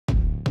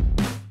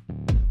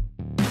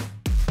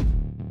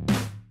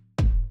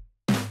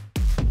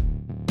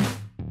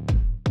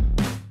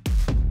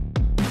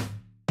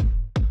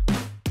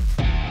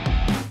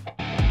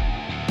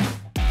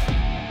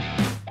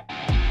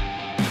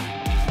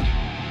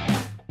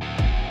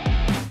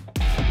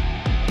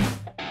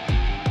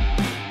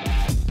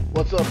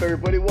What's up,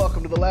 everybody?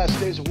 Welcome to the Last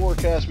Days of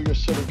WarCast. We are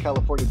Southern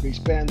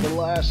California-based band, The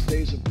Last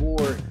Days of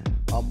War.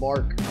 I'm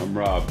Marc. I'm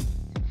Robb.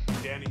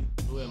 Danny.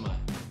 Who am I?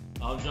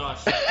 I'm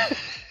Josh.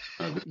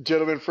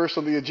 Gentlemen, first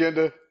on the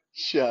agenda,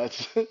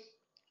 shots.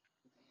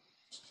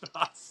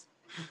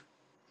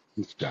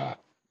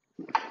 Stop.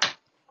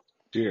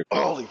 Cheers.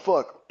 Holy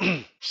fuck.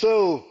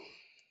 So,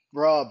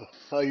 Robb,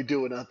 how you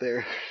doing out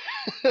there?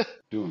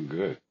 Doing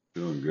good.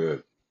 Doing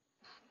good.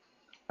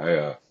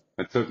 I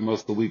took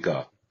most of the week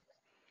off.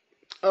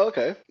 Oh,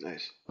 okay,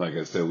 nice. Like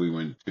I said, we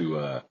went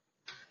to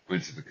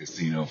the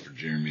casino for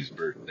Jeremy's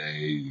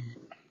birthday.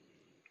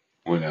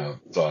 Went out,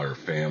 saw our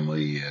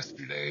family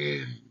yesterday,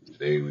 and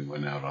today we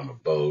went out on a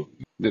boat.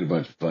 Did a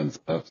bunch of fun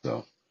stuff,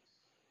 so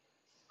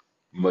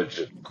bunch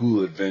of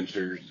cool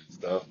adventures and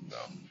stuff. So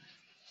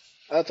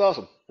That's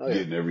awesome. Oh, yeah.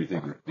 getting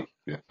everything ready.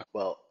 Yeah.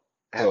 Well,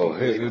 happy So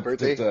hey, belated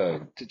birthday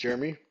to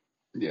Jeremy.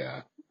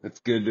 yeah,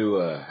 it's good to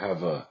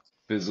have a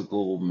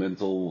physical,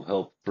 mental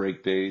health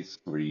break days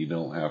where you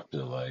don't have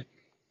to like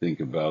think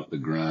about the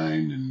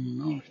grind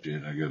and oh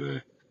shit, I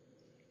gotta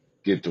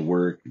get to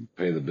work and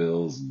pay the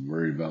bills and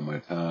worry about my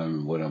time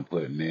and what I'm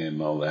putting in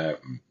and all that.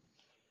 And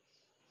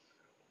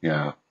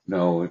yeah,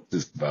 no, it's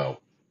just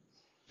about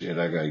shit.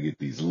 I gotta get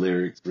these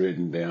lyrics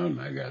written down.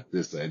 And I got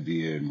this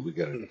idea, and we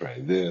gotta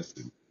try this.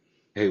 And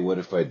hey, what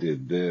if I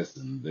did this?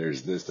 And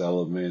there's this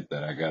element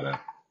that I gotta.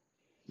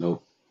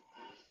 Nope.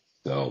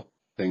 So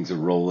things are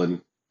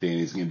rolling.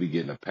 Danny's gonna be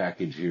getting a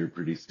package here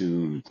pretty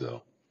soon.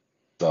 So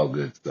it's all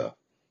good stuff.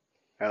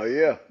 Hell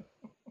yeah.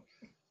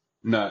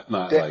 Not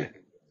like,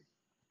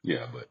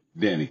 yeah, but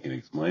Danny can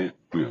explain it.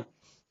 You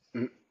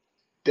know.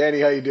 Danny,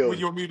 how you doing?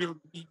 You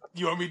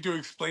want me to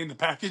explain the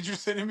package you're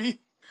sending me?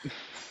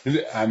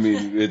 I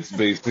mean, it's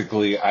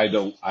basically I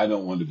don't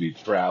want to be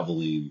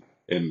traveling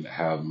and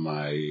have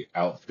my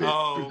outfit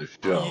for the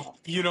show.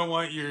 You don't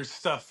want your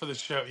stuff for the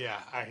show. Yeah,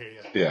 I hear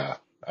you. Yeah,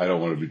 I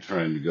don't want to be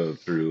trying to go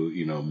through,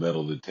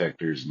 metal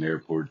detectors and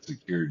airport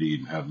security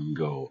and have them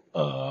go,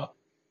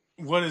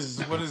 What is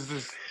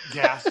this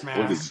gas mask?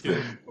 what is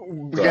this?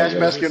 Gas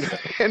mask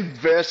and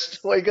vest.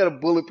 Why you got a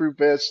bulletproof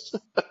vest?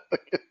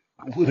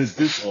 What is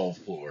this all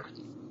for?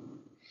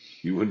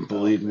 You wouldn't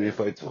believe me if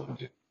I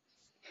told you.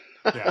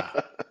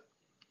 Yeah.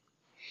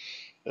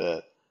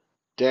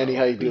 Danny,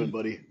 how you doing,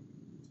 buddy?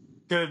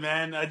 Good,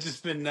 man. I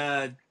just been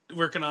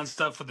working on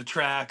stuff with the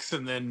tracks,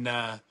 and then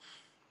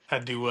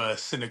had to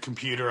send a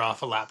computer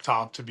off a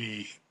laptop to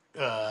be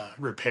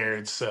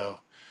repaired. So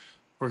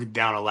we're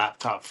down a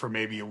laptop for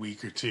maybe a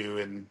week or two,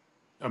 and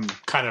I'm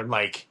kind of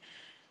like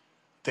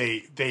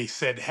they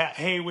said,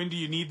 hey, when do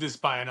you need this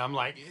by? And I'm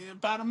like,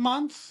 about a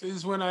month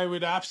is when I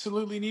would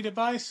absolutely need it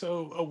by.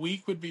 So a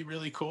week would be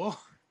really cool.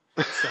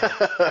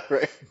 So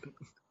Right.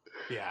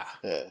 yeah,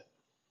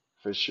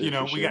 for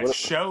sure. we got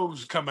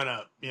shows coming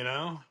up.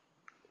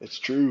 It's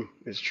true.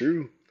 It's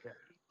true.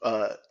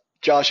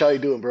 Josh, how you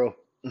doing, bro?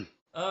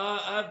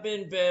 I've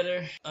been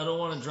better. I don't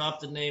want to drop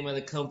the name of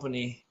the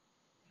company,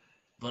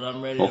 but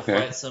I'm ready to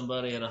fight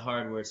somebody at a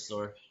hardware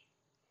store.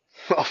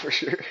 Oh, for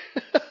sure.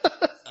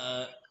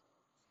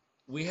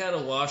 We had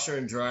a washer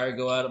and dryer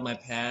go out at my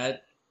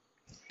pad,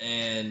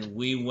 and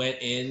we went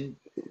in,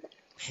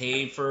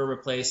 paid for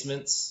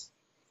replacements,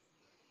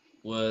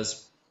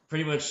 was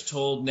pretty much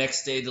told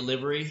next day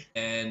delivery,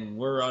 and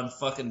we're on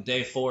fucking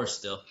day 4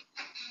 still.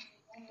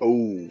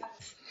 Oh.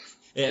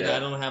 And I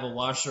don't have a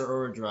washer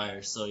or a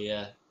dryer, so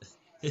yeah.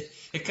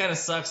 It kind of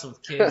sucks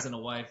with kids and a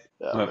wife.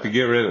 Well, if you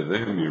get rid of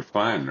them, you're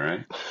fine,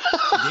 right?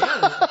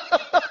 Yeah.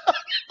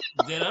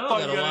 Then I don't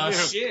gotta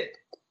wash shit.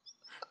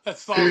 That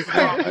solves the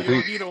problem. You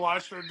don't need a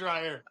washer or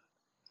dryer.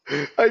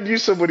 I knew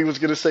somebody was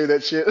gonna say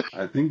that shit.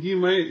 I think you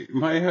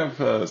might have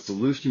a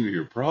solution to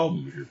your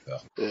problem here,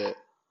 pal. Yeah.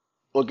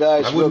 Well,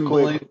 guys, real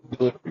quick.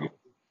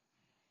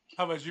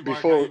 How about you, Marc?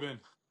 How you been?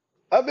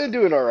 I've been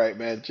doing all right,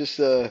 man. Just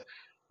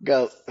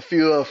got a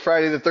few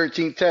Friday the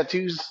 13th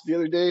tattoos the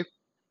other day,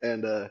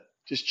 and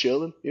just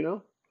chilling,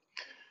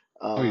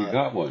 Oh, you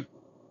got one?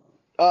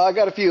 I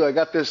got a few. I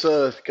got this.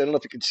 I don't know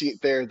if you can see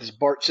it there. This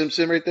Bart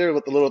Simpson right there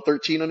with the little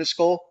 13 on his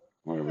skull.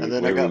 And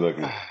then I got.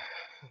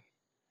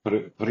 Put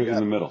it in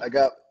the middle. I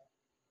got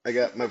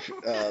my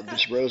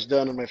this rose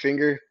done on my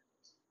finger.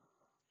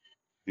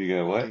 You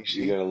got what?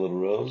 You got a little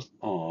rose?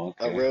 Oh,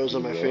 okay. A rose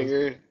on my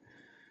finger,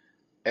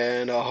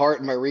 and a heart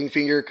in my ring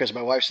finger. Because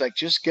my wife's like,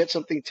 just get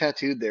something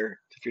tattooed there.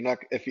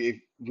 If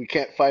we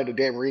can't find a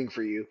damn ring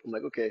for you, I'm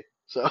like, okay.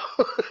 So,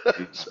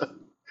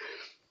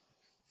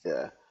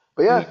 yeah.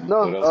 But yeah,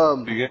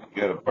 no. You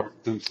got a Bart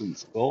Simpson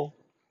skull?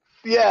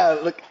 Yeah,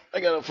 look,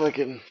 I got a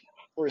fucking.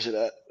 Where's it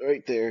at?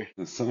 Right there.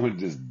 There's someone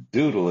just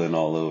doodling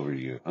all over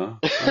you, huh?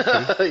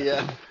 Okay.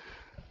 Yeah.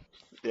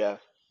 Yeah.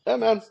 Yeah,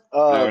 man.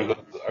 Are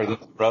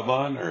those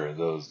rub-on or are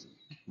those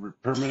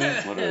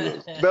permanent? What are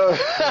those? No.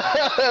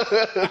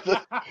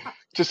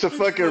 Just a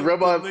fucking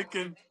rub-on.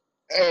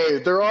 Hey,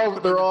 they're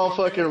all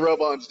fucking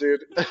rub-ons,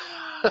 dude.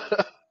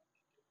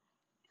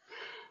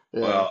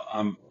 Yeah.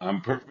 Well,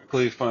 I'm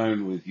perfectly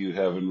fine with you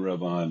having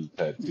rub-on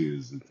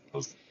tattoos.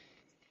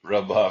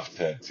 Rub off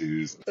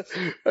tattoos.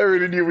 I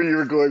already knew where you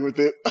were going with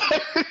it.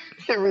 I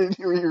already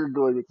knew where you were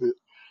going with it.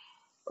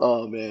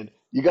 Oh man,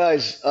 you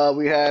guys,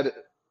 we had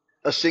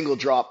a single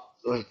drop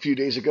a few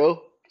days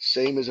ago.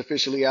 Same is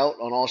officially out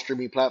on all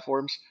streaming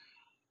platforms.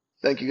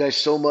 Thank you guys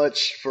so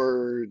much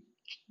for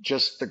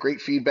just the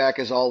great feedback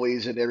as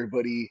always, and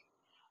everybody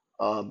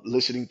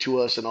listening to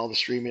us and all the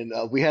streaming.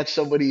 We had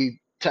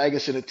somebody tag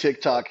us in a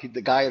TikTok.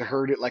 The guy had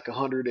heard it like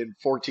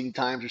 114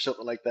 times or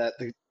something like that.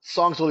 The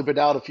song's only been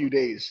out a few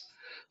days,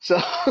 so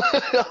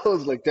I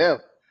was like, damn.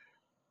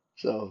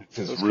 So It's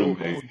it his was cool.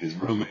 roommate. His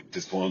roommate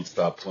just won't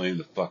stop playing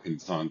the fucking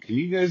song. Can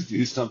you guys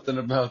do something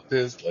about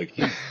this? Like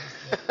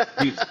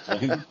he's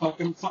playing the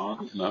fucking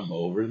song, and I'm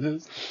over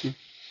this.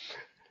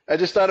 I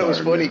just thought it was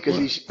Sorry, funny man. because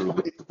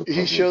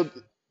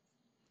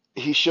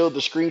he showed the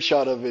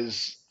screenshot of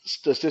his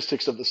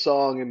statistics of the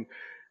song, and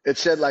it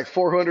said like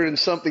 400 and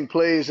something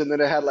plays, and then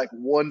it had like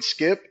one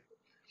skip.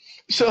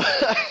 So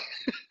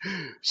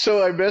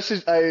so I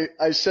messaged,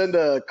 I send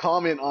a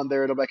comment on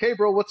there, and I'm like, hey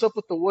bro, what's up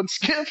with the one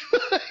skip?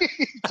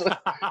 he's like,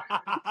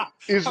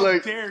 he's How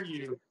like, dare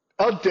you?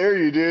 how dare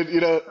you, dude?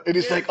 You know, How and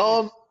he's dare like,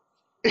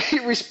 you? he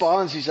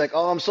responds, he's like,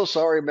 oh, I'm so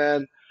sorry,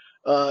 man.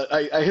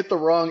 I hit the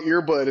wrong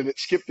earbud and it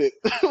skipped it.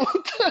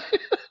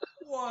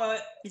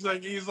 What? He's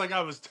like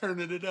I was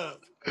turning it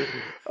up.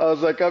 I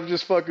was like, I'm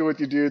just fucking with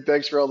you, dude.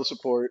 Thanks for all the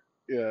support.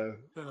 Yeah,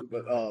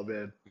 but Uh, oh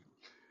man,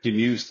 Can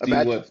you see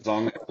imagine what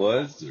song it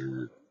was,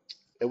 or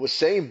it was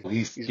same. he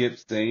He's,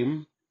 skipped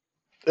same?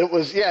 it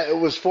was yeah, it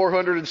was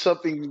 400 and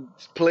something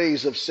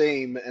plays of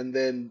same, and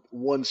then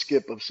one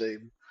skip of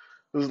same.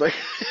 It was like,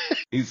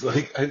 He's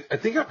like, I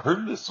think I've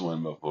heard this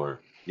one before.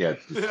 Yeah,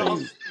 it's the it all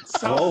same.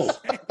 sounds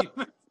the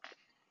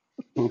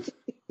Oh, same.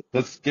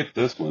 let's skip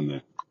this one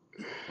then.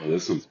 Well,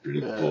 this one's pretty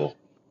yeah. cool.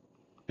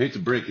 Hate to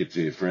break it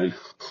to you, friend.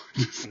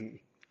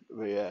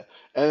 But yeah.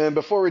 And then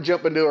before we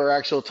jump into our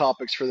actual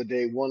topics for the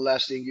day, one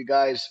last thing, you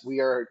guys, we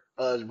are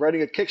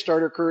running a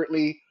Kickstarter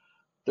currently.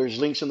 There's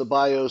links in the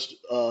bios,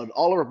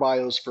 all of our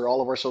bios for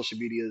all of our social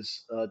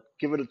medias.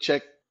 Give it a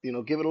check,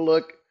 give it a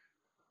look.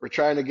 We're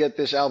trying to get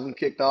this album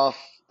kicked off.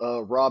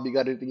 Rob, you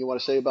got anything you want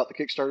to say about the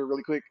Kickstarter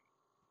really quick?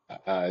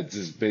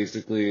 Just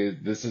basically,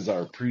 this is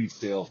our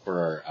pre-sale for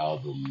our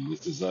album.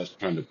 This is us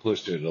trying to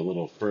push it a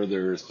little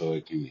further so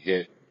it can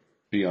hit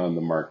beyond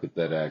the market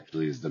that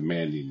actually is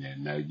demanding it.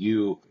 Now,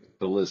 you,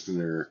 the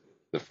listener,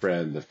 the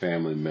friend, the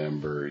family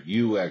member,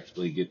 you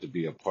actually get to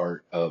be a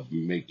part of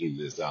making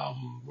this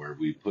album where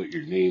we put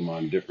your name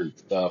on different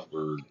stuff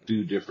or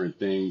do different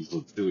things.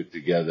 Let's do it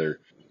together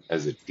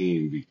as a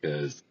team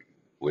because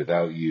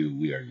without you,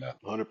 we are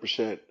nothing.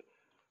 100%.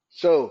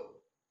 So,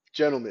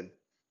 gentlemen,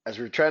 as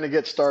we're trying to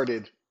get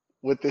started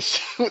with this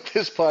with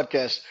this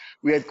podcast,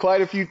 we had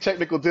quite a few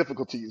technical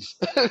difficulties.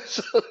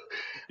 So,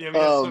 Yeah, we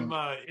got some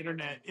um,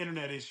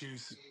 internet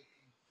issues.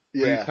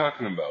 What are you yeah.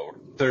 talking about?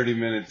 We're 30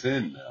 minutes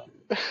in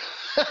now.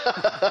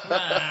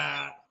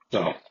 Ah,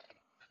 So,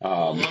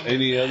 love it,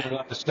 any Matt.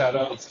 other shout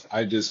outs?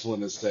 I just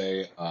want to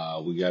say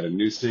we got a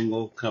new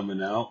single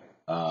coming out.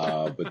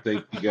 But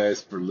thank you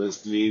guys for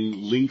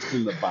listening. Links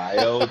in the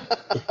bio.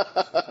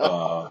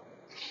 Uh,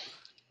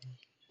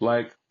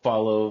 like,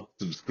 follow,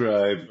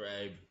 subscribe.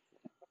 Subscribe.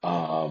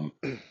 Um,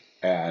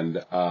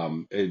 and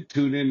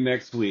tune in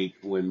next week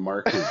when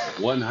Mark is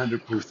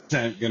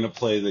 100% going to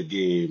play the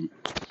game.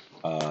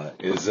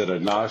 Is it a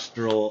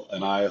nostril,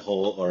 an eye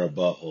hole, or a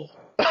butthole?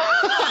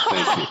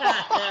 Thank you.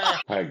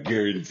 I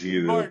guarantee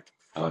you Mark,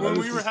 when we this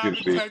were is going having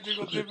to be.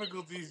 technical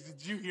difficulties,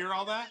 did you hear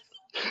all that?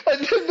 I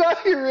did not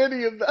hear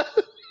any of that.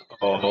 Did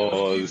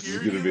Oh, you this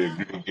is hear going any to of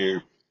be a that? great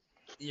game.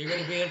 You're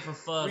gonna be in for We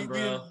fun, did.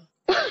 bro.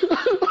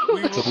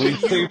 We were So we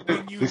saved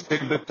we when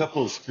saved a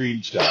couple of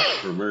screenshots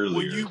from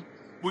earlier.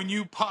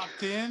 you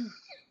popped in.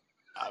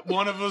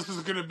 One of us was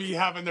gonna be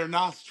having their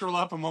nostril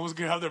up, and one was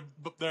gonna have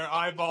their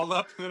eyeball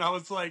up. And then I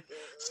was like,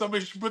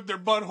 somebody should put their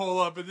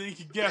butthole up, and then you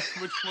could guess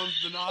which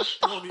one's the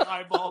nostril, the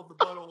eyeball, the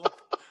butthole.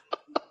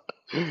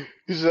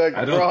 He's like,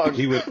 I don't think wrong.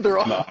 he would They're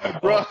on all the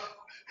wrong. eyeball.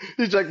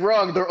 He's like,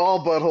 wrong. They're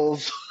all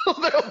buttholes.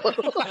 They're all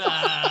buttholes.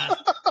 Ah,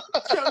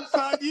 Jokes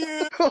on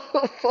you.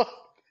 Oh, fuck.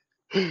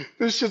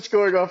 This shit's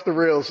going off the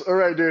rails. All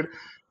right, dude.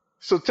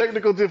 So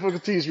technical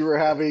difficulties we were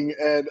having,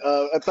 and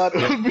I thought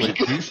it Yeah, would be wait,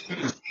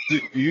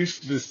 good. you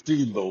should have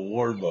seen the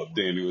warm up.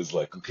 Danny was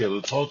like, "Okay,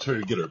 let's all try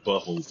to get our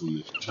buttholes in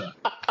this shot."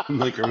 I'm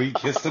like, "Are we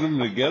kissing them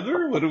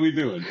together? What are we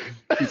doing?"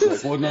 He's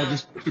like, "Well, no,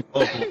 just put your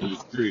butthole on the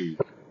screen."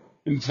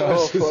 And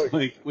Oh Josh is fuck.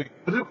 like, "Wait,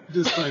 what did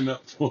we just sign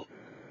up for?"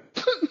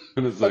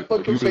 And it's My like, "You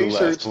fucking were the face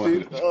last hurts,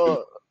 dude. one."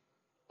 Oh,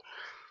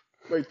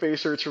 my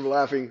face hurts from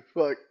laughing.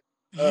 Fuck.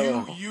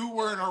 Oh. You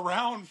weren't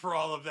around for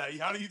all of that.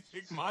 How do you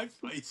think my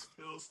face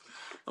feels?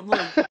 I'm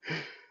like,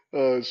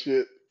 Oh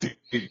shit.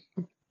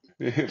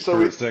 So For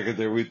we a second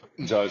there, we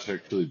Josh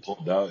actually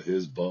pulled out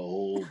his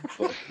butthole,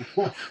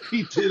 but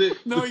he did it.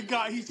 no,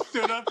 he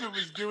stood up and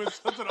was doing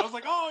something. I was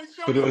like, oh, he's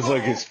showing But it his was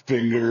like butthole. his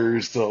finger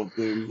or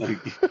something. Like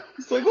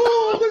it's like,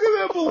 oh, look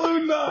at that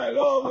balloon knot!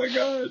 Oh my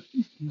god!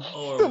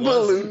 or the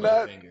was it balloon my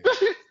knot. finger?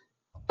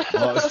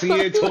 Oh, see,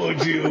 I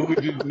told you we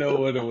didn't know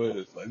what it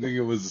was. I think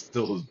it was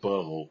still his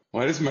butthole.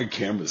 Why does my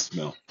camera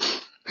smell?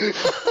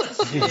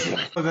 Oh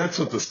shit! Oh, that's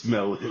what the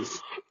smell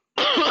is.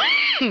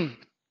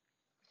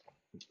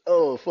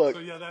 Oh fuck! So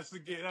yeah, that's the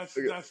game.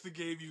 Okay, That's the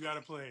game you got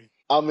to play.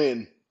 I'm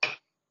in.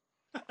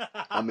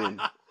 I'm in.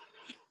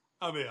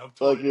 I'm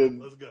totally in. Fucking.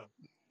 Let's go.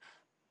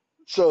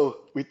 So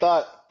we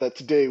thought that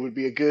today would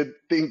be a good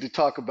thing to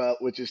talk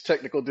about, which is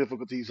technical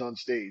difficulties on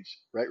stage,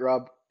 right,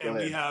 Rob? Go And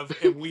we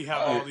ahead.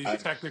 have all I, these I,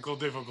 technical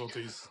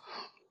difficulties.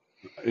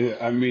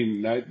 I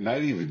mean,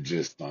 not even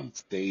just on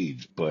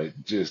stage,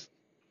 but just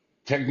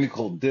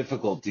technical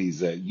difficulties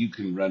that you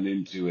can run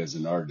into as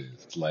an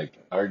artist. Like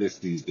artists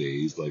these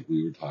days, like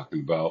we were talking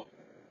about,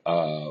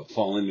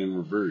 Fallen in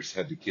Reverse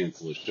had to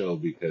cancel a show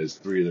because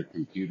three of their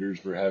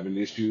computers were having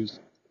issues.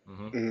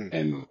 Mm-hmm. Mhm.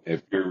 And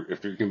if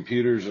your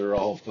computers are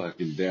all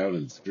fucking down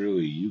and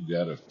screwy, you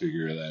gotta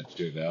figure that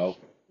shit out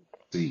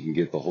so you can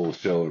get the whole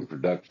show and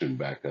production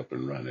back up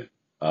and running.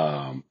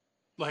 Um,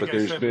 Like but I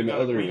there's said, been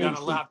other we got a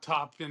instances.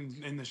 laptop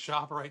in the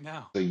shop right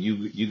now. So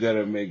you got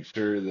to make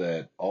sure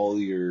that all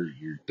your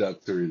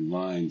ducks are in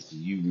line, so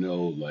you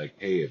know, like,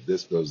 hey, if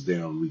this goes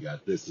down, we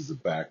got this as a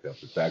backup.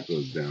 If that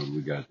goes down,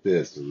 we got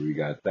this or we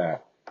got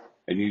that.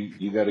 And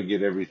you got to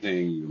get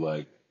everything,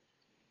 like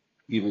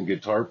even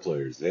guitar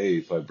players. Hey,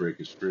 if I break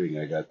a string,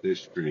 I got this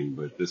string,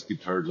 but this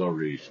guitar's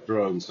already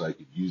strung, so I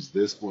could use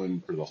this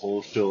one for the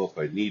whole show if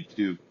I need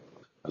to.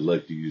 I'd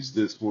like to use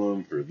this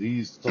one for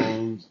these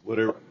songs,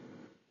 whatever.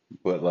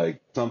 But like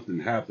something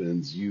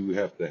happens, you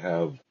have to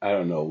have, I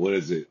don't know, what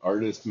is it,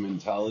 artist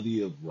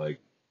mentality of like,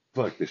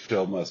 fuck, the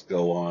show must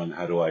go on.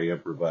 How do I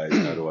improvise?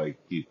 How do I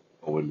keep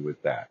going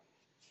with that?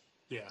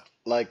 Yeah.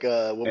 Like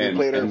when we And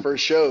played our and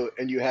first show,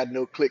 and you had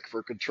no click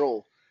for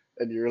control,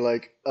 and you're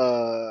like,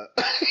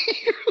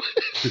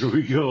 here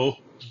we go.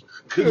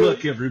 Good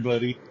luck,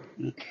 everybody.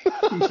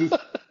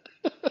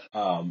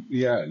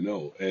 Yeah,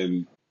 no,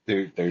 and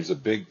there's a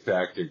big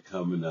factor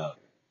coming up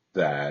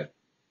that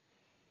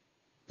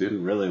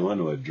didn't really want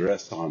to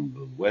address on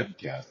the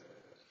webcast.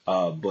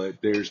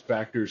 But there's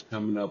factors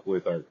coming up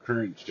with our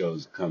current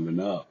shows coming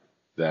up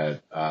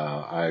that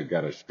I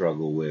got to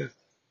struggle with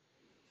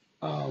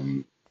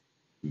um,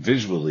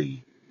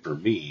 visually for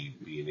me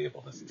being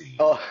able to see.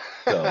 oh,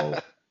 So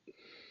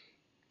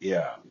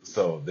yeah,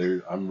 so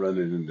there I'm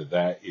running into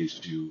that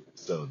issue.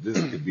 So this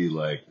could be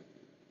like,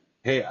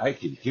 hey, I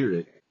can hear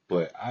it,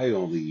 but I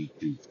only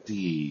can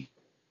see,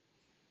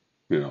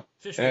 you know.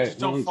 Yeah, Hey, just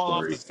don't long fall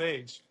off the story.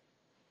 stage. Just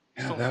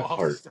Yeah, don't fall that off the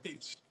part.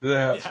 stage.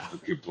 That Yeah.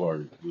 fucking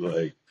part.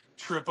 Like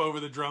Trip over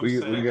the drum we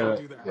set. Don't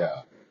gotta, do that.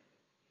 yeah.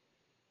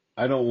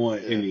 I don't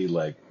want yeah. any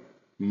like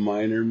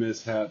minor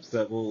mishaps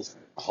that will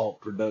halt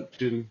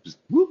production. Just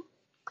whoop.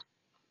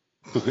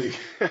 Like,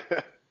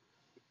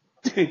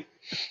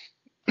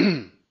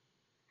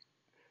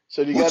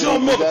 So do you what got y'all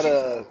any?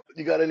 motherfuckers?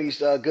 You got any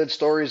good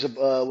stories of,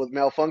 with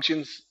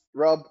malfunctions,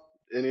 Rob?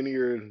 In any of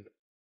your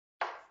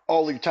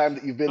all the time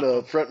that you've been a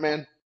Uh-oh. front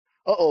man?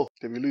 Uh oh,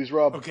 did we lose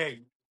Rob?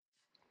 Okay.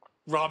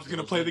 Rob's There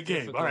gonna goes play the that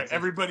game. All right,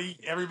 difficulty.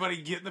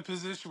 everybody get in the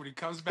position. When he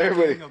comes back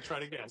Everybody, in, he'll try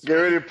to guess. get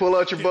ready Ready? to pull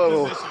out your Get in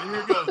butthole. position. Here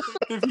it goes.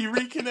 If he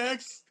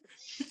reconnects,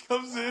 he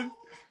comes in.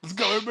 Let's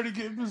go. Everybody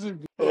get in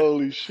position. Yeah.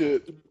 Holy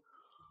shit.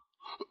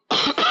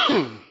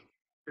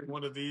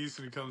 One of these,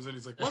 and he comes in.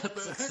 He's like, "What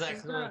That's the heck is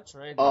exactly what I'm that?"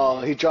 trying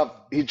to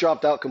do. He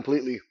dropped out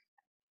completely.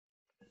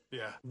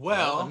 Yeah.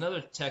 Well, Well,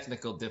 another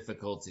technical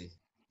difficulty.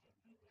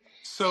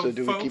 so So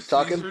do we keep folks, these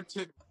talking? are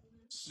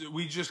so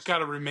we just got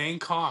to remain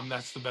calm.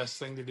 That's the best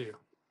thing to do.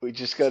 We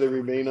just got Just to got to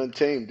remain remain calm.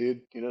 untamed,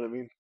 dude. You know what I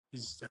mean?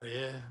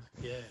 Yeah,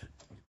 yeah.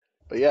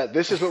 But yeah,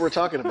 this is what we're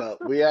talking about.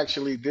 We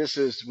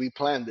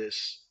planned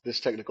this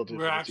technical We're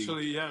difficulty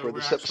actually, yeah, for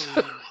this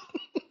episode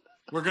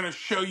we're gonna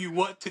show you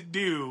what to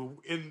do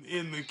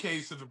in the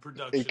case of a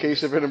production mishap.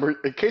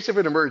 in case of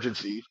an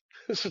emergency.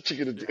 That's what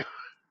you're gonna do.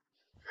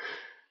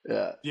 Yeah,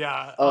 Yeah.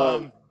 yeah.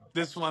 Uh,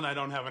 This one I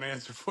don't have an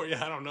answer for you.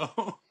 I don't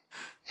know.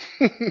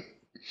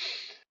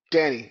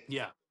 Danny,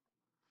 Yeah.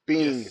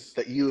 being Yes.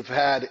 that you've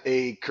had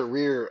a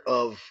career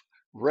of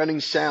running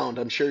sound,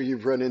 I'm sure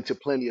you've run into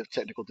plenty of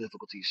technical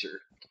difficulties, sir.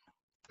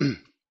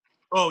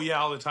 Oh yeah,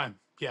 all the time.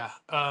 Yeah.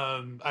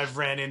 I've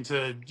ran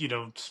into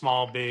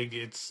small, big.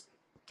 It's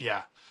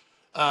yeah.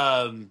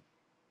 Um,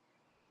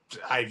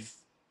 I've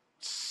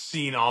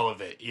seen all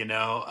of it.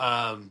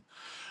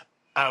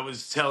 I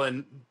was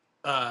telling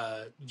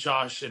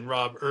Josh and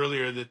Rob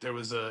earlier that there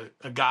was a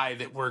guy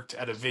that worked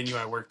at a venue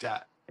I worked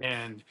at,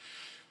 and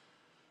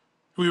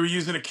we were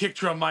using a kick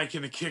drum mic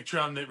in the kick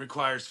drum that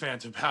requires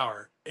phantom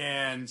power.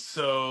 And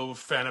so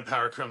phantom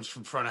power comes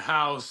from front of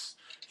house.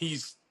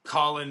 He's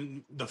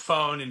calling the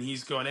phone and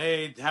he's going,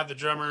 "Hey, have the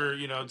drummer,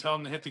 tell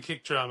him to hit the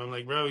kick drum." I'm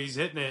like, "Bro, he's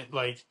hitting it."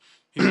 Like,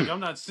 he's like, "I'm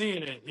not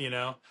seeing it.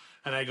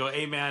 And I go,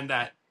 "Hey man,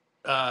 that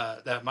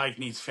mic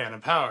needs phantom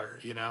power.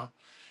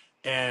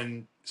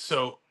 And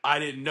so I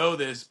didn't know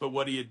this, but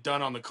what he had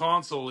done on the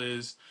console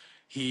is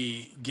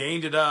he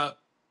gained it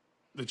up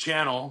the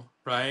channel,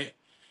 right?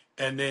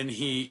 And then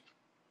he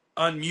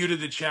unmuted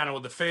the channel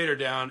with the fader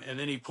down, and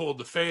then he pulled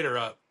the fader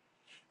up,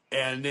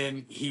 And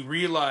then he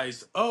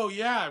realized, oh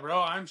yeah, bro,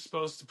 I'm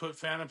supposed to put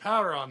Phantom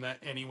Powder on that.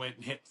 And he went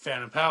and hit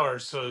Phantom Powder.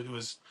 So it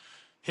was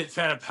hit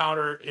Phantom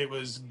Powder. It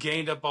was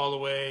gained up all the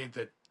way.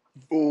 The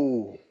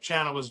Ooh,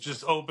 channel was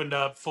just opened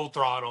up full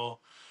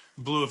throttle,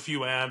 blew a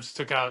few amps,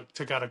 took out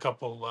a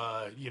couple,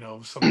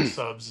 some of the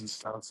subs and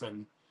stuff.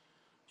 And,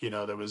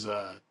 there was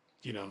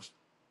you know,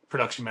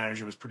 production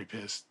manager was pretty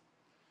pissed. I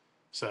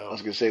So,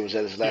 was gonna say, was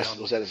that his you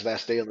know,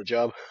 last day on the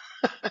job?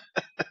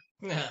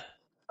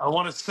 I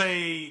want to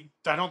say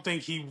I don't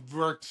think he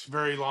worked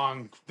very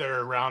long there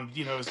around.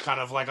 It was kind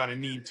of like on a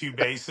need to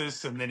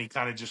basis, and then he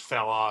kind of just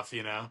fell off.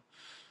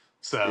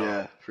 So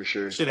Yeah, for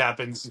sure. shit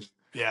happens.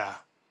 Yeah.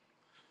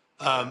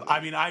 Yeah, I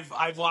man. mean,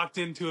 I've walked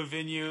into a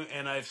venue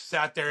and I've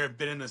sat there,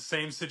 been in the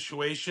same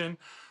situation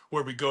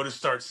where we go to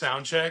start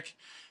sound check,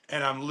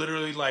 and I'm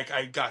literally like,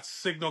 I got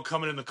signal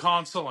coming in the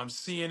console, I'm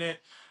seeing it.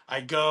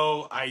 I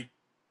go,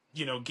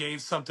 gain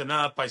something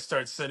up. I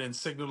start sending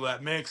signal to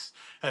that mix,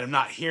 and I'm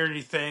not hearing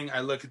anything.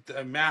 I look at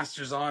the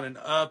masters on and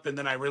up, and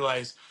then I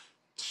realize,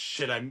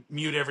 shit, I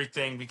mute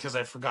everything because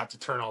I forgot to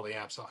turn all the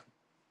amps on.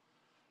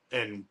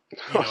 And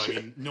Oh I shit.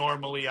 mean,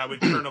 normally I would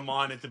turn them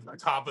on at the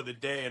top of the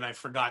day, and I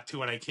forgot to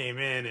when I came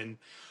in, and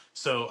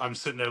so I'm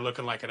sitting there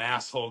looking like an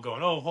asshole,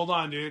 going, "Oh, hold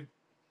on, dude,"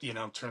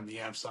 turn the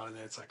amps on, and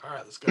then it's like, "All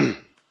right, let's go."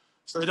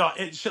 So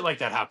shit like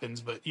that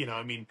happens, but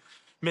I mean,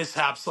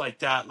 mishaps like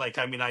that. Like,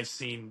 I mean,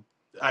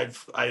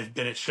 I've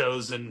been at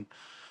shows, and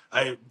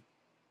I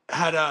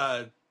had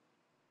a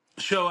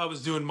show I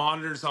was doing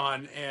monitors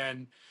on,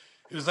 and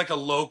it was like a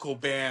local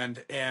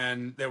band,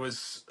 and there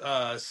was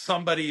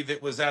somebody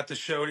that was at the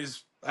show.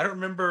 I don't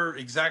remember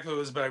exactly what it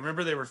was, but I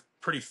remember they were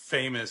pretty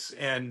famous,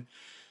 and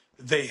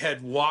they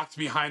had walked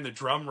behind the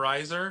drum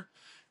riser,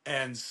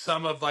 and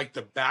some of like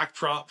the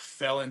backdrop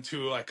fell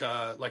into like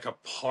a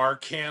par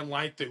can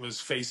light that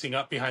was facing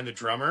up behind the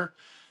drummer,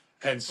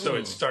 and so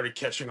it Mm. started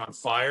catching on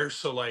fire.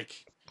 So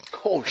like,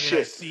 Oh I mean, I've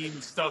shit.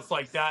 seen stuff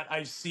like that.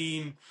 I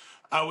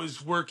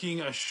was working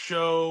a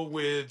show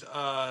with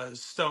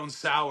Stone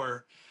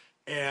Sour,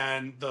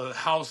 and the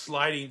house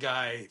lighting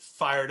guy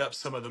fired up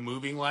some of the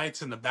moving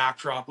lights, and the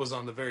backdrop was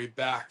on the very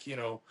back,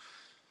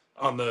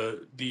 on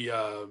the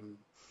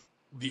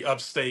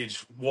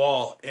upstage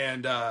wall,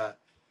 and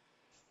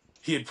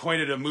he had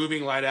pointed a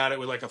moving light at it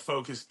with like a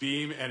focused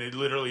beam, and it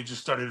literally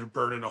just started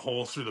burning a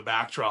hole through the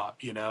backdrop,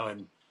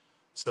 and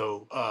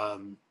so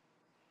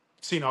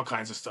seen all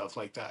kinds of stuff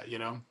like that.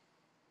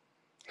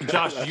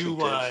 Josh, That's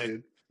intense,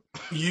 dude.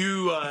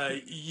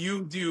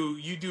 you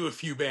do a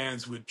few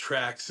bands with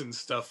tracks and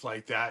stuff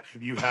like that.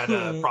 Have you had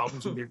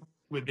problems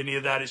with any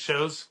of that at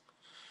shows?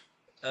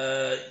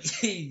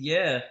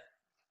 Yeah,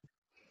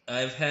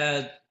 I've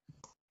had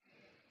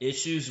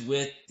issues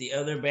with the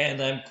other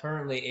band I'm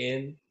currently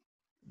in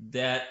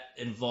that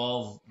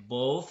involve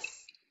both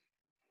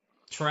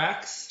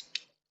tracks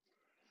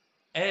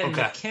and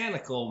Okay.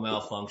 mechanical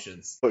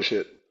malfunctions. Oh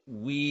shit.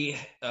 We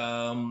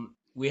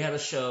had a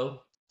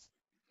show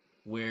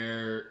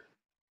where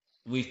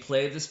we've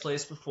played this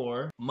place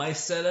before. My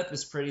setup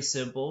is pretty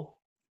simple.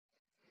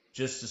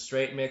 Just a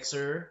straight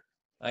mixer.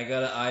 I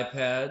got an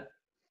iPad.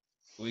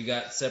 We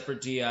got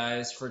separate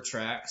DIs for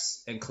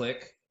tracks and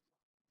click.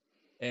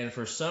 And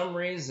for some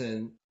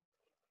reason,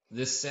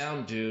 this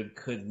sound dude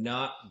could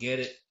not get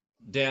it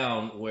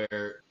down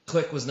where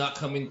click was not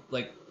coming,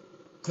 like,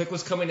 click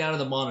was coming out of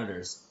the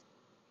monitors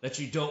that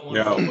you don't want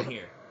to Yeah, fucking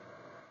hear.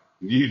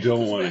 you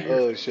don't want to hear.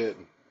 Oh shit.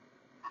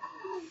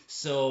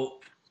 So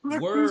Look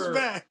who's we're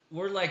back.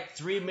 like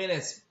 3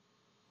 minutes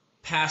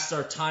past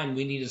our time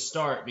we need to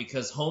start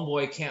because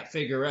homeboy can't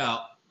figure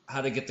out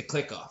how to get the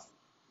click off.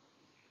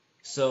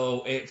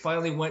 So it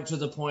finally went to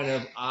the point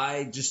of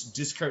I just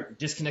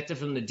disconnected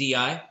from the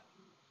DI.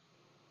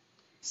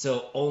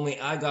 So only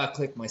I got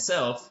click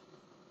myself,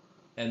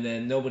 and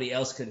then nobody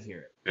else could hear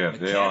it. Yeah,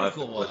 they all have to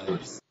Mechanical play.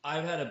 wise,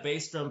 I've had a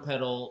bass drum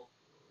pedal,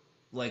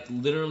 like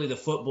literally the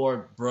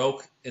footboard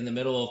broke in the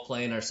middle of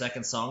playing our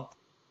second song.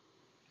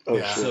 Oh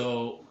Yeah. shit.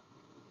 So,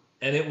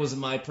 and it was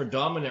my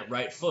predominant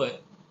right foot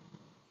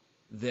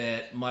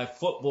that my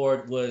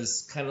footboard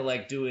was kind of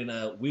like doing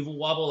a weevil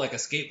wobble like a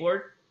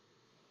skateboard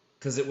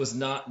because it was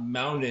not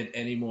mounted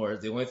anymore.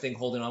 The only thing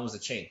holding on was a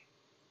chain.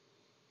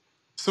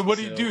 So what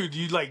do you So- do? Do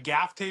you like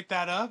gaff tape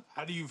that up?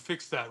 How do you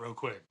fix that real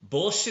quick?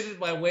 Bullshitted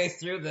my way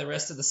through the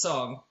rest of the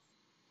song.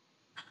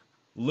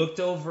 Looked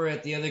over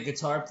at the other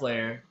guitar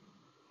player.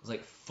 Was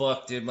like,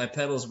 fuck, dude, my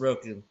pedal's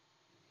broken.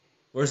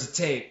 Where's the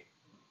tape?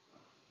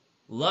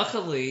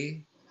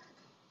 Luckily,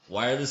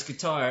 wireless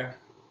guitar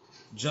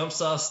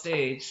jumps off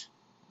stage,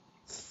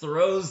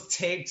 throws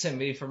tape to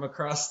me from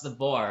across the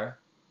bar,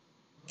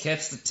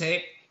 catch the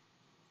tape,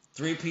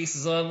 3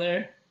 pieces on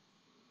there.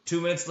 2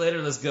 minutes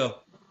later, let's go.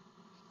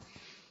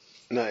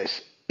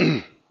 Nice.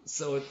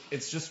 So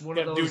it's just one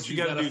You of gotta do those what you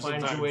you gotta gotta do find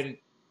your sometimes. way to.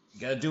 You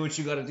gotta do what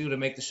you gotta do to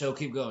make the show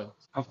keep going.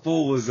 How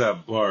full was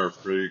that bar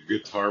for a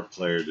guitar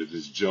player to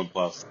just jump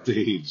off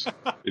stage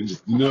and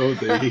just know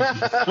that he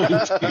can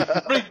find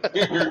tape right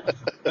there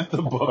at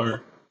the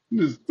bar?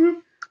 Just,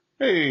 whoop,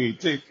 hey,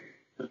 tape.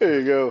 There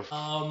you go.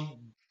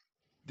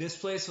 This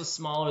place was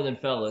smaller than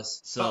Fellas,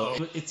 so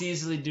Uh-oh. it's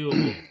easily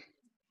doable.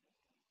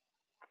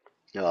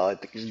 Oh, I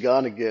think he's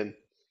gone again.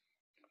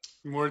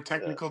 More Yeah.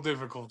 technical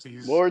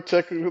difficulties. More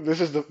technical. This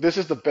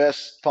is the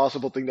best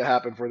possible thing to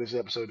happen for this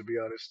episode, to be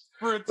honest.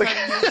 For a Like,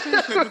 yeah,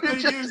 seriously, the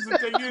just,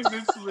 thing is,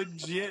 it's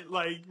legit,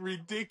 like We're not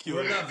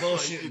ridiculous. Like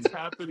it's bullshitting.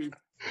 happening.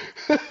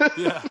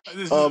 Yeah,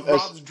 this is as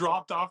Rob's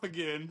dropped off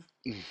again.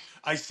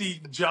 I see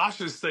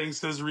Josh's thing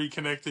says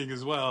reconnecting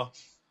as well.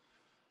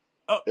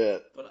 Oh, yeah,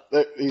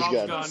 But he's Rob's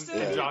gone. I'm gone still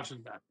and Yeah, here. Josh is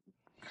back.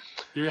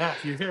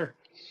 You're here.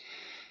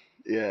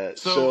 yeah.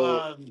 So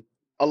So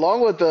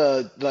along with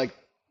the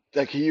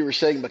like you were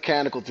saying,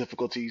 mechanical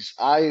difficulties.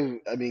 I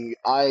mean,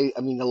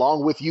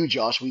 along with you,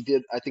 Josh, we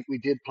did. I think we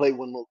did play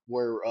one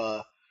where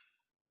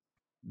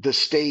the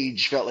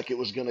stage felt like it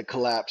was gonna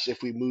collapse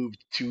if we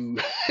moved too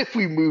if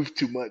we moved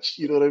too much.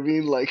 You know what I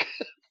mean? Like,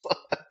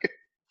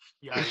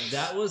 yikes.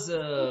 That was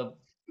a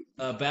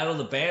battle of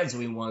the bands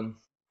we won.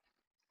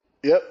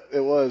 yep,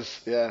 it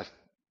was. Yeah,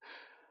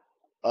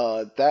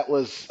 that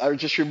was. I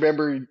just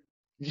remember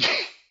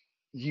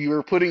you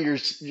were putting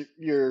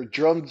your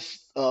drums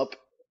up,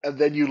 and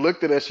then you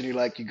looked at us and you're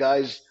like, "You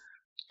guys,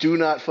 do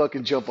not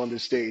fucking jump on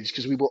this stage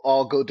because we will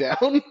all go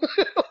down."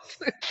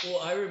 Well,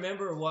 I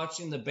remember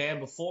watching the band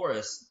before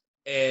us,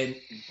 and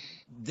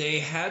they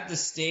had the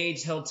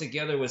stage held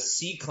together with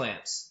C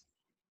clamps,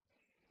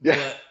 Yeah,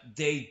 but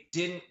they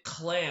didn't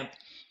clamp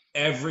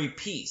every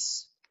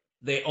piece.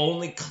 They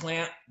only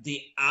clamped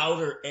the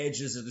outer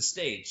edges of the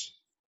stage.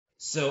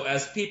 So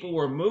as people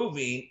were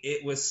moving,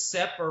 it was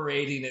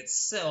separating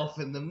itself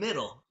in the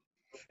middle.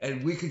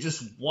 And we could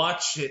just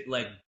watch it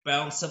like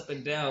bounce up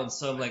and down.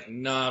 So I'm like,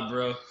 nah,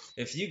 bro.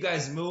 If you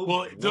guys move,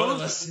 Well, one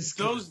of us is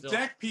gonna those don't.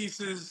 deck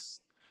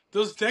pieces,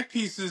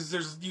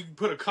 there's you can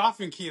put a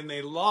coffin key and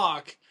they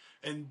lock,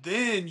 and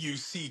then you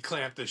C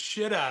clamp the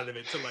shit out of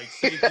it to like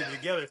safety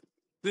together.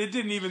 It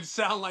didn't even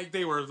sound like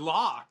they were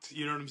locked.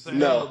 You know what I'm saying?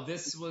 no, No,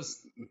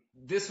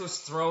 this was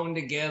thrown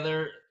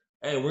together.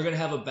 Hey, we're gonna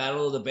have a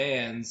battle of the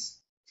bands.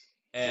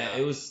 Yeah,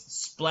 It was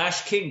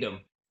Splash Kingdom.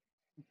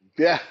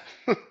 yeah,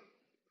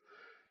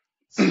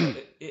 So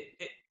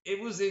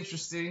it was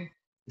interesting,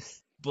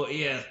 but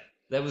yeah,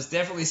 that was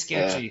definitely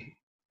yeah. sketchy.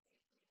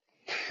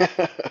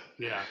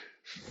 yeah,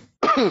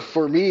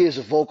 For me as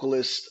a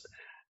vocalist,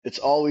 it's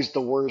always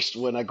the worst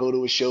when I go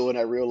to a show and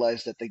I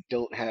realize that they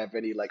don't have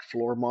any like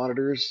floor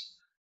monitors,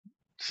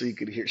 so I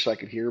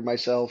could hear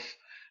myself,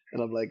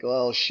 and I'm like,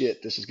 oh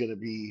shit, this is gonna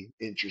be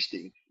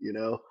interesting, you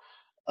know.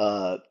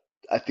 Uh,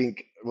 I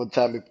think one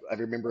time I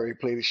remember I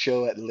played a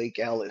show at Lake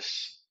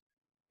Alice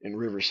in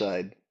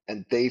Riverside,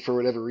 and they, for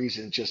whatever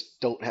reason, just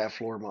don't have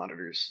floor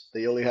monitors.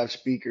 They only have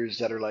speakers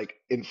that are like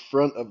in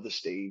front of the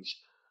stage,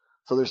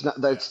 so there's not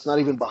yeah, that's not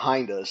even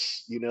behind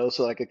us, you know.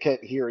 So like I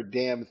can't hear a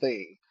damn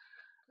thing.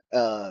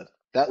 Uh,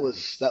 that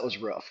was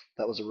rough.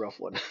 That was a rough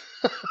one.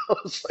 I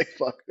was like,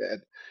 fuck,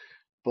 man.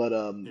 But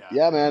yeah.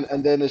 yeah, man.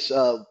 And then it's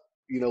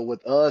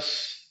with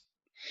us,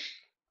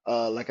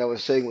 like I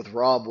was saying with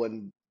Rob,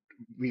 when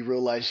we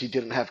realized he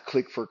didn't have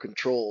click for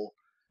control,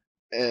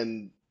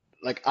 and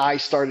like I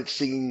started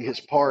singing his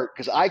part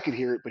because I could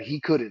hear it, but he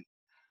couldn't.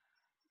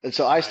 And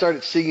so I Right.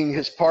 started singing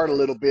his part a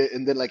little bit,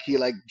 and then like he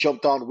like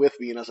jumped on with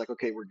me, and I was like,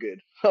 okay, we're good.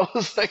 I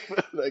was like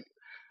I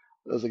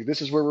was like,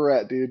 this is where we're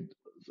at, dude.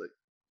 I was like,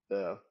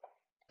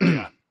 yeah.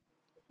 Yeah.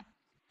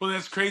 Well,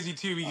 that's crazy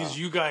too uh,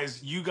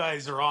 because you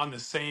guys are on the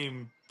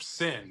same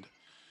send.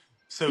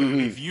 So hmm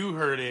if you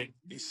heard it,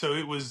 so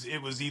it was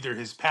either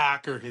his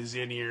pack or his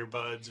in ear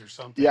buds or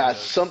something. Yeah,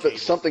 The cable.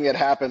 something had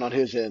happened on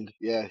his end.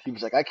 Yeah, he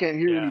was like, I can't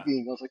hear Yeah.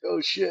 anything. I was like,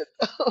 oh shit.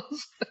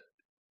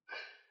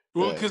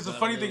 Well, Yeah. because the Got a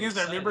funny thing little is,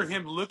 I remember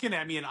excited. him looking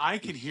at me and I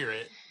could hear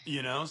it.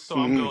 So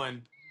I'm Hmm.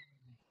 going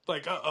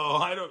like, oh,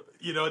 I don't.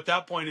 At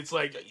that point, it's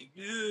like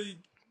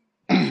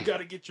you got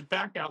to get your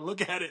back out, and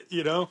look at it.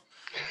 Yeah.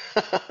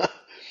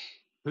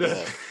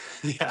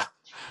 Yeah,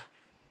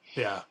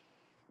 yeah.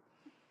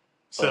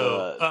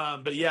 But So,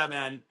 but yeah,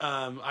 man,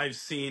 I've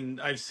seen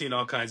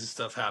all kinds of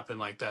stuff happen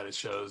like that at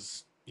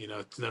shows.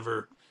 It's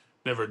never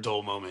a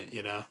dull moment.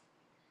 yeah.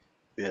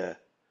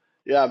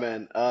 Yeah,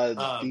 man.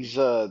 Um, These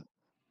go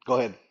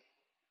ahead.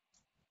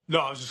 no,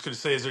 I was just gonna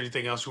say, is there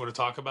anything else you want to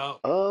talk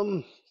about?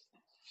 Um,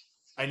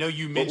 I know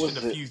you what mentioned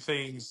a was it? few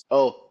things.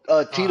 Oh,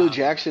 Tito Um,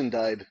 Jackson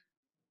died.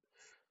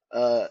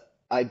 Uh,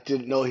 I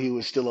didn't know he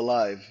was still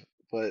alive,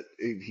 but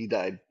he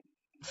died.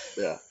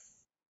 Yeah.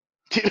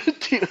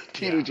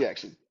 Tito yeah,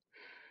 Jackson.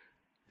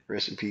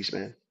 Rest in peace,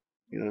 man.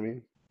 You know what I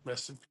mean?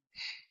 rest in,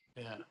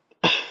 yeah.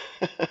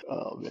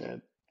 Oh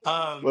man.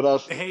 What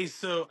else? Hey,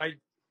 so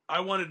I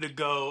wanted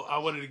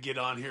to get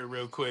on here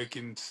real quick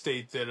and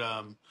state that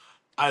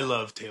I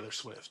love Taylor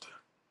Swift.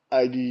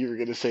 I knew you were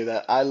gonna say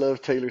that. I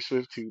love Taylor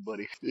Swift too,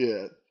 buddy.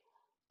 Yeah.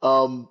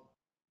 Um,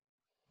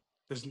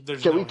 There's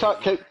can we no hate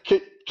talk? Can,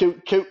 here.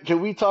 can,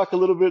 can we talk a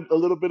little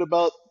bit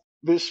about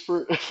this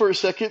for a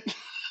second?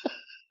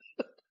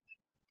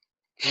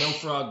 No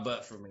frog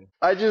butt for me.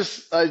 I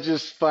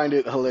just find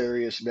it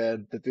hilarious,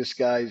 man, that this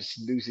guy's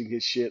losing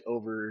his shit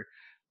over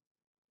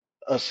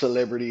a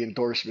celebrity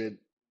endorsement,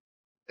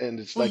 and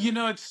it's Well, like, you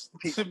know, it's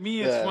to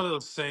me, it's yeah, one of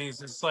those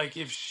things. It's like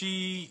if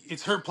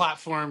it's her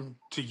platform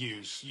to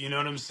use. You know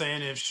what I'm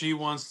saying? If she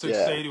wants to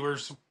yeah, say to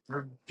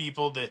her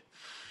people that,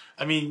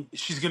 I mean,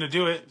 she's gonna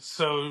do it,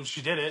 so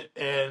she did it,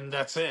 and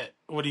that's it.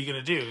 What are you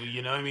gonna do?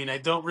 You know, I mean, I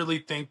don't really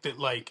think that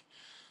like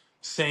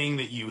saying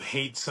that you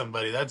hate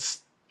somebody.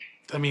 That's,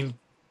 I mean,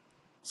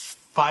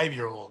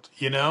 5-year-old.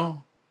 You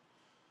know,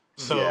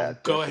 yeah, so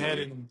go ahead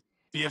definitely. and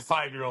be a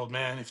 5-year-old,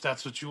 man. If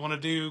that's what you want to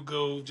do,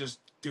 go just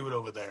do it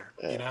over there.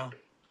 You Yeah. know,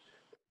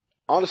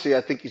 Honestly,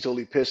 I think he's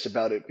only pissed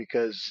about it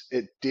because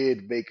it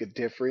did make a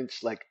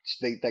difference. Like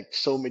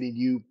so many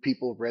new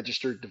people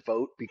registered to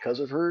vote because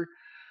of her.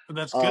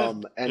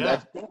 and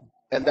that's good.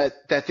 And Yeah.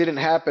 that didn't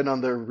happen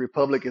on the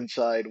Republican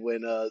side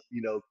when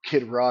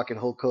Kid Rock and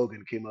Hulk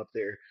Hogan came up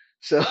there.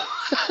 So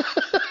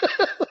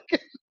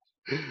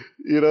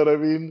you know what I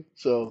mean?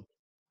 So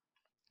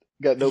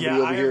got Yeah, nobody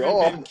over I here. haven't Oh,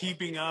 been I'm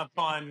keeping up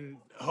on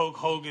Hulk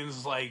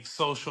Hogan's like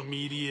social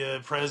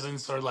media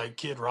presence or like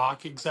Kid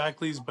Rock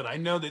exactly, but I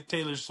know that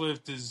Taylor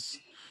Swift is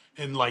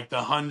in like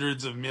the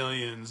hundreds of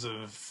millions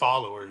of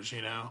followers,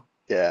 you know?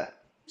 yeah,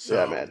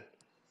 yeah, So, man.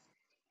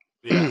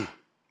 yeah.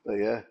 But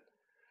yeah,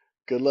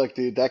 good luck,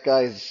 dude. That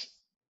guy's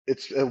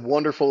it's a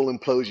wonderful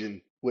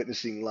implosion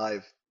witnessing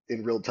live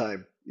in real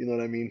time. You know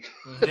what I mean?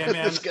 Hmm. Yeah,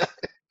 This man, guy.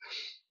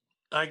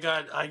 I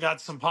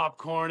got some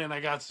popcorn and I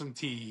got some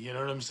tea, you know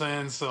what I'm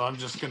saying? So I'm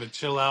just going to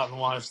chill out and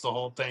watch the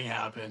whole thing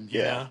happen, you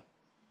Yeah, know?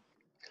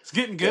 It's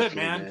getting good,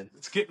 definitely, man. man.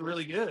 It's getting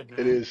really good, It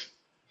man. is.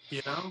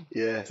 You know?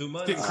 Yeah. Two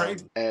It's getting months.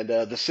 crazy. And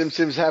the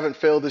Simpsons haven't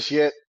failed us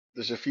yet.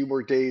 There's a few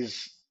more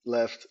days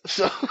left.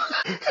 So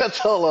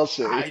that's all I'll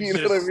say. I You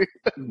know what I just, mean?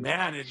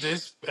 man,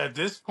 at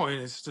this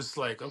point, it's just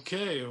like,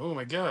 okay, oh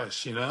my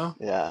gosh, you know,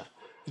 Yeah.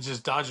 it's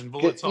just dodging Get,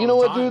 bullets you all know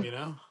the what, time, dude? you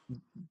know.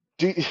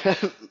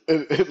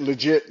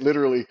 Legit,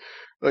 literally.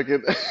 Like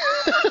it,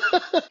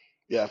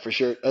 yeah, for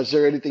sure. Is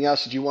there anything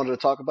else that you wanted to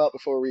talk about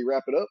before we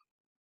wrap it up?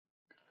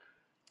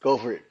 Go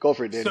for it. Go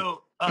for it, Danny.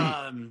 So,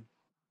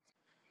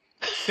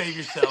 Save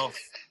Yourself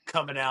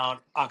coming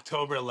out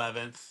October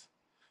 11th.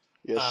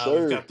 Yes,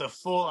 We've sir. got the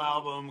full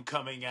album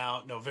coming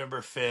out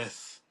November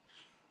 5th.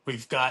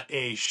 We've got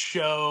a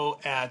show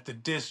at the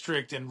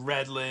District in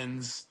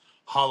Redlands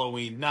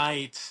Halloween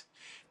night.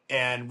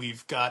 And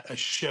we've got a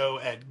show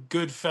at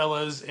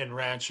Goodfellas in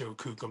Rancho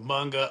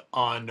Cucamonga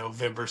on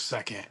November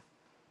 2nd.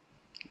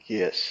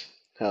 Yes.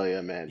 Hell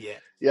yeah, man. Yeah.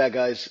 Yeah,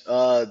 guys.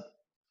 And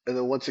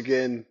then once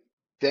again,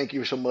 thank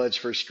you so much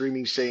for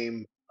streaming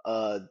same.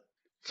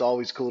 It's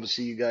always cool to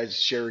see you guys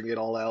sharing it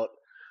all out.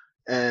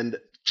 And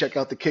check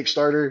out the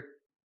Kickstarter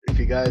if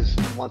you guys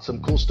want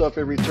some cool stuff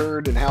in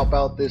return and help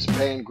out this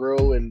band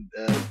grow and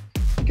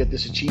get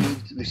this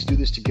achieved. Let's do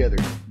this together.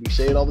 We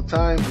say it all the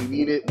time. We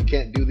mean it. We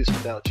can't do this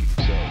without you.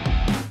 So,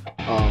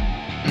 um,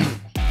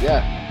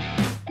 yeah.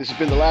 This has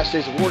been the Last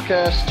Days of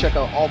WarCast. Check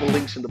out all the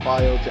links in the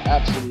bio to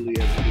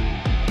absolutely everything.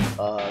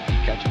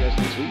 Catch you guys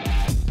next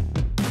week.